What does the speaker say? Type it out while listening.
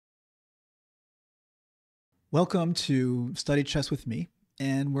Welcome to Study Chess with me,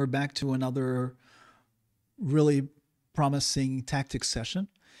 and we're back to another really promising tactics session.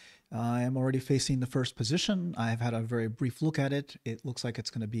 I am already facing the first position. I've had a very brief look at it. It looks like it's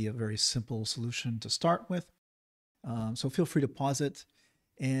going to be a very simple solution to start with. So feel free to pause it,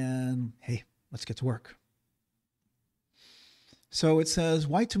 and hey, let's get to work. So it says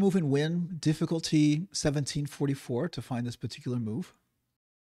white to move and win, difficulty 1744 to find this particular move.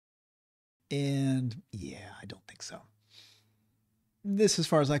 And yeah, I don't think so. This, as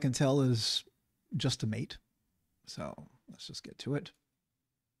far as I can tell, is just a mate. So let's just get to it.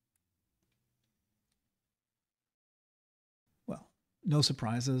 Well, no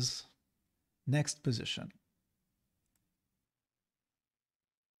surprises. Next position.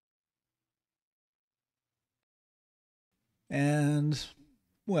 And,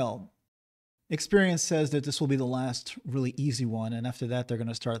 well, experience says that this will be the last really easy one. And after that, they're going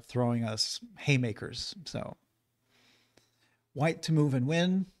to start throwing us haymakers. So white to move and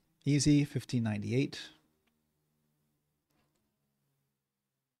win, easy, 1598.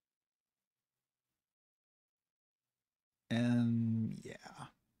 And yeah.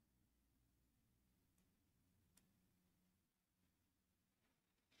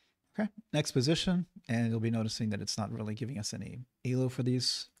 Okay, next position. And you'll be noticing that it's not really giving us any ELO for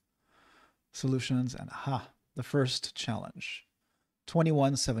these solutions. And aha, the first challenge.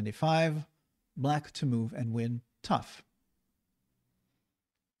 2175, black to move and win, tough.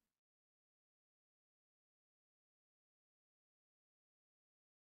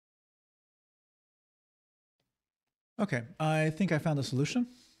 Okay, I think I found a solution.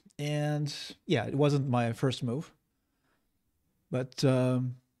 And yeah, it wasn't my first move. But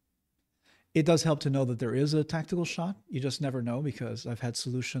it does help to know that there is a tactical shot. You just never know, because I've had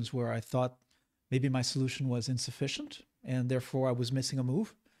solutions where I thought maybe my solution was insufficient and therefore I was missing a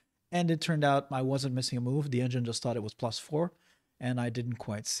move. And it turned out I wasn't missing a move. The engine just thought it was +4, and I didn't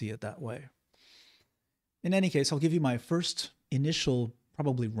quite see it that way. In any case, I'll give you my first initial,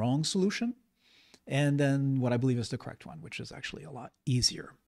 probably wrong solution, and then what I believe is the correct one, which is actually a lot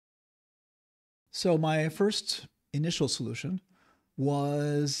easier. So my first initial solution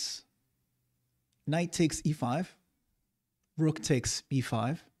was knight takes e5, rook takes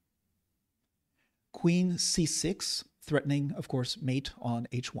e5, queen c6, threatening, of course, mate on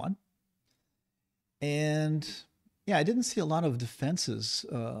h1. And yeah, I didn't see a lot of defenses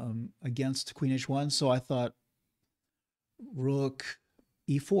against queen h1, so I thought rook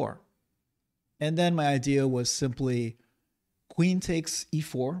e4. And then my idea was simply queen takes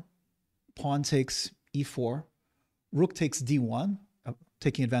e4, pawn takes e4, rook takes d1,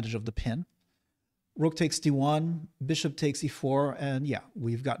 taking advantage of the pin. Rook takes d1, bishop takes e4, and yeah,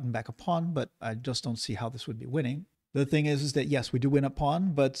 we've gotten back a pawn, but I just don't see how this would be winning. The thing is that yes, we do win a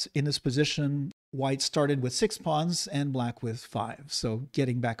pawn, but in this position, white started with 6 pawns and black with 5. So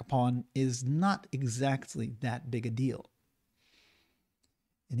getting back a pawn is not exactly that big a deal.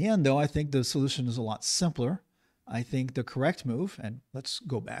 In the end, though, I think the solution is a lot simpler. I think the correct move, and let's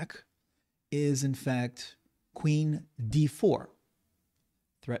go back, is in fact queen d4.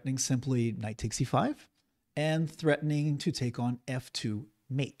 Threatening simply knight takes e5, and threatening to take on f2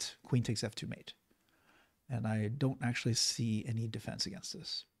 mate. Queen takes f2 mate. And I don't actually see any defense against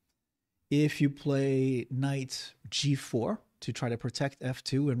this. If you play knight g4 to try to protect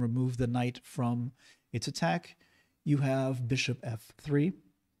f2 and remove the knight from its attack, you have bishop f3,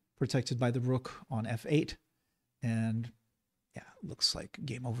 protected by the rook on f8. And yeah, looks like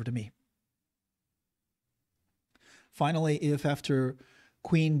game over to me. Finally, if after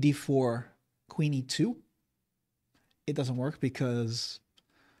queen d4, queen e2, it doesn't work because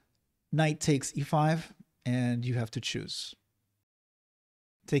knight takes e5 and you have to choose.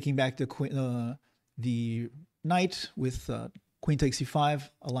 Taking back the knight with queen takes e5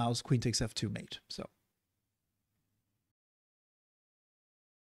 allows queen takes f2 mate. So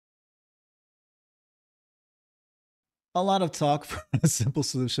a lot of talk for a simple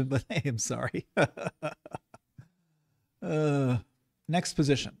solution, but hey, I'm sorry. Next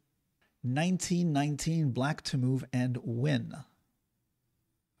position. 1919, black to move and win.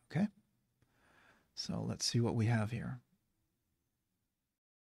 Okay. So let's see what we have here.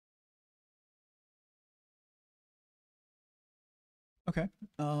 Okay.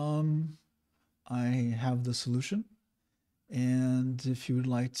 I have the solution. And if you would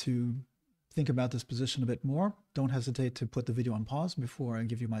like to think about this position a bit more, don't hesitate to put the video on pause before I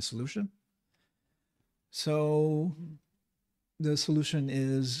give you my solution. So the solution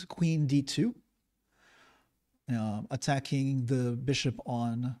is queen d2, attacking the bishop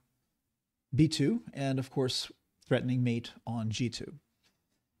on b2, and of course threatening mate on g2.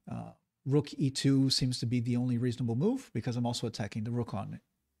 Rook e2 seems to be the only reasonable move because I'm also attacking the rook on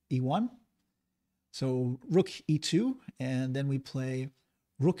e1. So rook e2, and then we play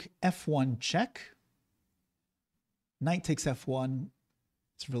rook f1 check. Knight takes f1.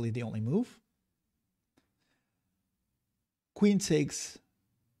 It's really the only move. Queen takes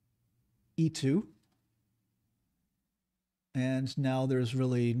e2. And now there's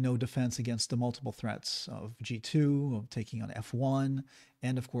really no defense against the multiple threats of g2, of taking on f1,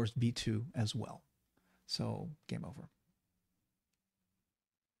 and of course b2 as well. So game over.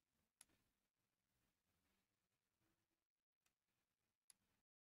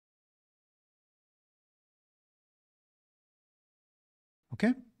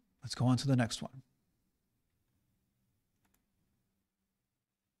 Okay, let's go on to the next one.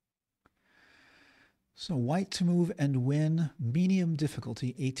 So white to move and win, medium difficulty,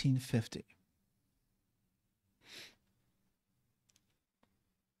 1850.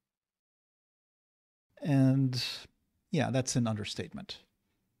 And yeah, that's an understatement.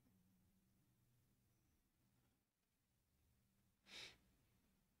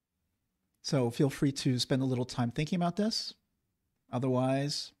 So feel free to spend a little time thinking about this.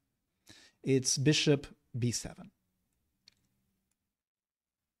 Otherwise, it's bishop b7.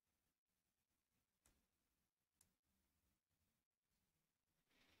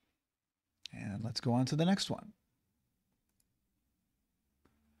 And let's go on to the next one.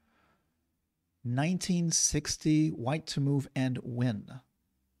 1960, white to move and win.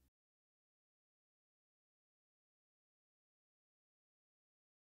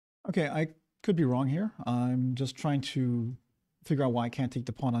 Okay, I could be wrong here. I'm just trying to figure out why I can't take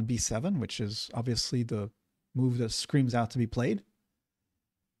the pawn on b7, which is obviously the move that screams out to be played.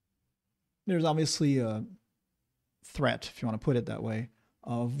 There's obviously a threat, if you want to put it that way,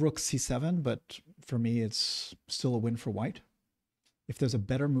 of rook c7, but for me, it's still a win for white. If there's a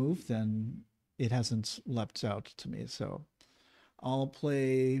better move, then it hasn't leapt out to me. So I'll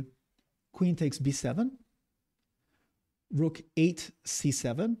play queen takes b7, rook 8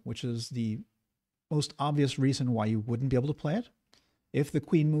 c7, which is the most obvious reason why you wouldn't be able to play it. If the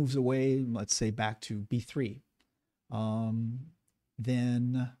queen moves away, let's say back to b3,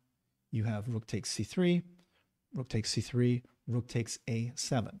 then you have rook takes c3, rook takes c3, rook takes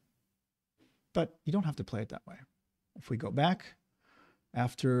a7. But you don't have to play it that way. If we go back,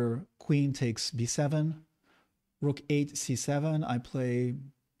 after queen takes b7, rook 8 c7, I play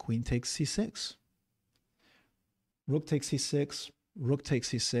queen takes c6. Rook takes c6, rook takes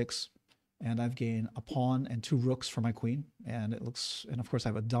c6, and I've gained a pawn and 2 rooks for my queen. And it looks, and of course I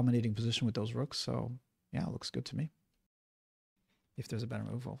have a dominating position with those rooks. So yeah, it looks good to me. If there's a better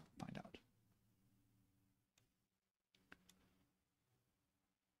move, we'll find out.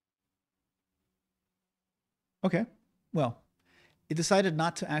 Okay, well, it decided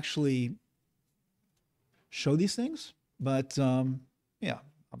not to actually show these things, but yeah,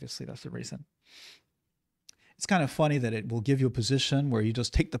 obviously that's the reason. It's kind of funny that it will give you a position where you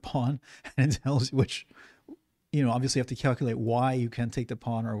just take the pawn and it tells you which, you know, obviously you have to calculate why you can take the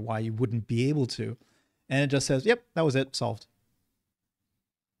pawn or why you wouldn't be able to. And it just says, yep, that was it, solved.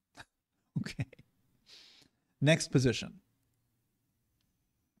 Okay. Next position.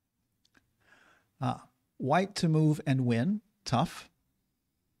 White to move and win, tough.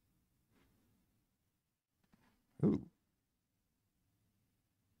 Ooh.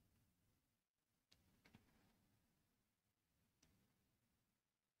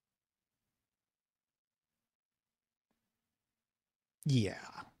 Yeah,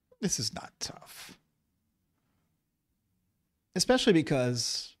 this is not tough. Especially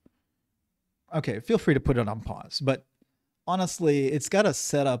because, okay, feel free to put it on pause, but honestly, it's got a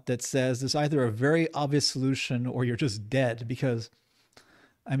setup that says there's either a very obvious solution or you're just dead because,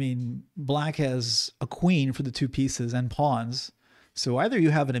 I mean, black has a queen for the 2 pieces and pawns. So either you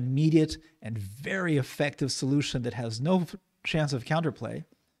have an immediate and very effective solution that has no chance of counterplay,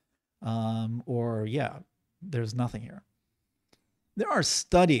 or yeah, there's nothing here. There are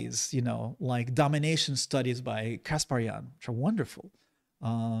studies, you know, like domination studies by Kasparyan, which are wonderful.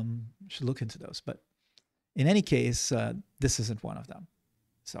 Should look into those. But in any case, this isn't one of them.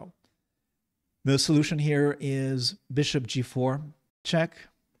 So the solution here is bishop g4 check.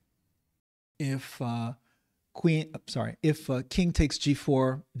 If king takes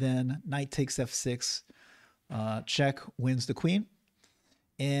g4, then knight takes f6, check wins the queen.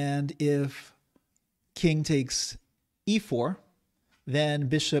 And if king takes e4, then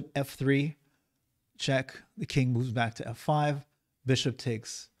bishop f3, check, the king moves back to f5, bishop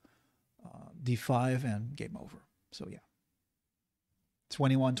takes d5, and game over. So yeah.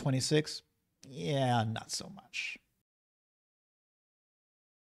 21-26, yeah, not so much.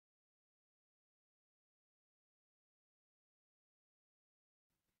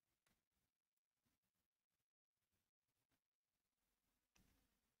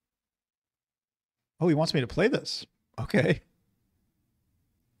 Oh, he wants me to play this. Okay.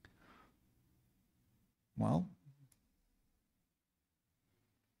 Well,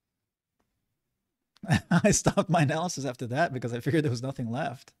 I stopped my analysis after that because I figured there was nothing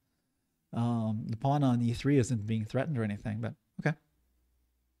left. The pawn on e3 isn't being threatened or anything, but okay.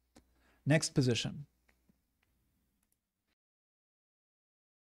 Next position.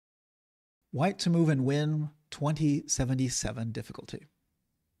 White to move and win, 2077 difficulty.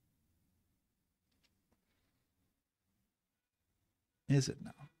 Is it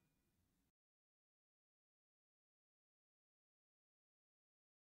now?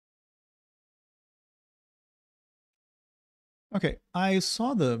 Okay, I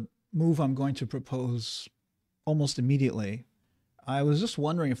saw the move I'm going to propose almost immediately. I was just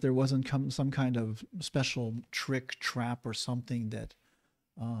wondering if there wasn't some kind of special trick, trap, or something that,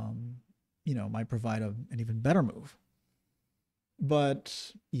 um, might provide an even better move.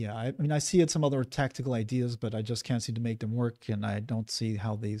 But yeah, I mean, I see it some other tactical ideas, but I just can't seem to make them work, and I don't see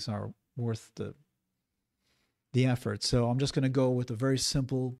how these are worth the effort. So I'm just going to go with a very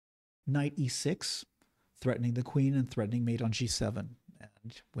simple knight e6, threatening the queen and threatening mate on g7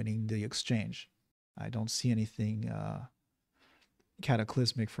 and winning the exchange. I don't see anything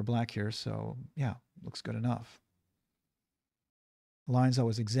cataclysmic for black here, so yeah, looks good enough. Lines I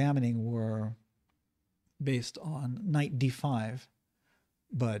was examining were based on knight d5,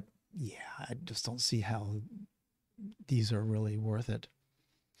 but yeah, I just don't see how these are really worth it.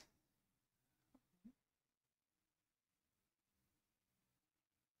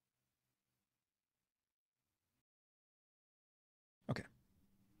 Okay.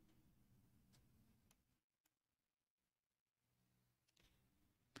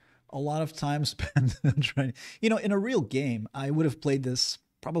 A lot of time spent trying. In a real game, I would have played this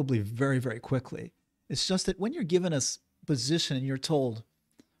probably very, very quickly. It's just that when you're given a position and you're told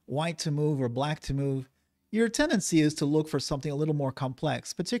white to move or black to move, your tendency is to look for something a little more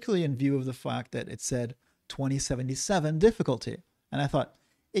complex, particularly in view of the fact that it said 2077 difficulty. And I thought,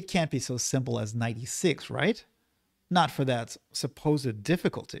 it can't be so simple as 96, right? Not for that supposed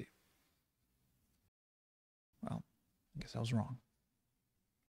difficulty. Well, I guess I was wrong.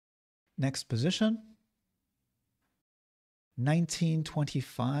 Next position,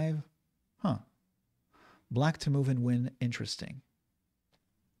 1925. Huh. Black to move and win, interesting.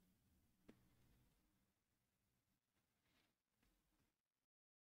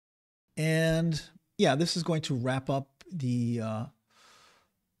 And yeah, this is going to wrap up the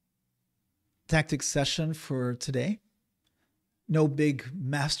tactics session for today. No big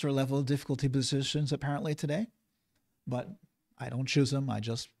master level difficulty positions apparently today, but I don't choose them. I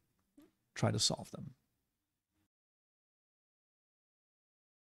just try to solve them.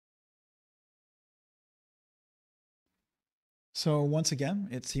 So once again,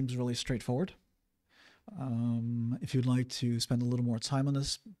 it seems really straightforward. If you'd like to spend a little more time on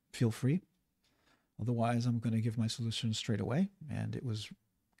this, feel free. Otherwise, I'm going to give my solution straight away. And it was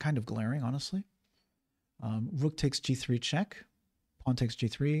kind of glaring, honestly. Rook takes g3 check. Pawn takes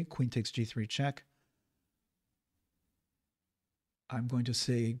g3. Queen takes g3 check. I'm going to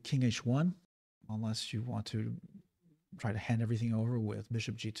say king h1, unless you want to try to hand everything over with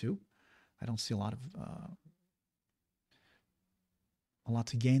bishop g2. I don't see a lot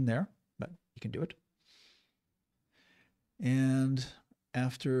to gain there, but you can do it. And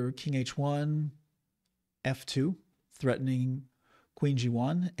after king h1, f2, threatening queen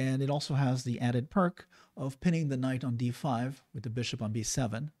g1, and it also has the added perk of pinning the knight on d5 with the bishop on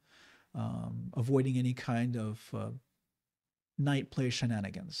b7, avoiding any kind of knight play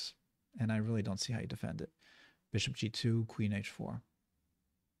shenanigans. And I really don't see how you defend it. Bishop g2, queen h4.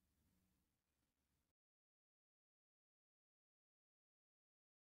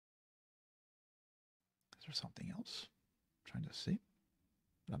 Is there something else? I'm trying to see,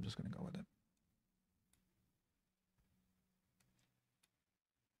 but I'm just going to go with it.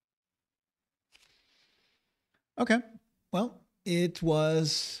 Okay, well, it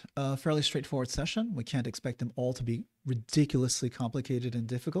was a fairly straightforward session. We can't expect them all to be ridiculously complicated and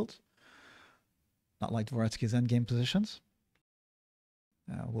difficult. Not like Dvoretsky's endgame positions.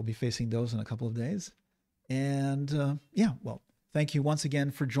 We'll be facing those in a couple of days. And yeah, well, thank you once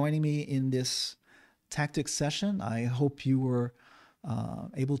again for joining me in this tactics session. I hope you were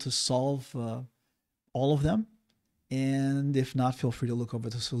able to solve all of them. And if not, feel free to look over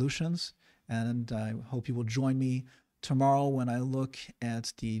the solutions. And I hope you will join me tomorrow when I look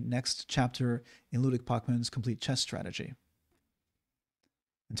at the next chapter in Ludek Pachman's Complete Chess Strategy.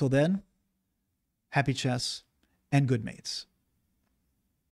 Until then, happy chess and good mates.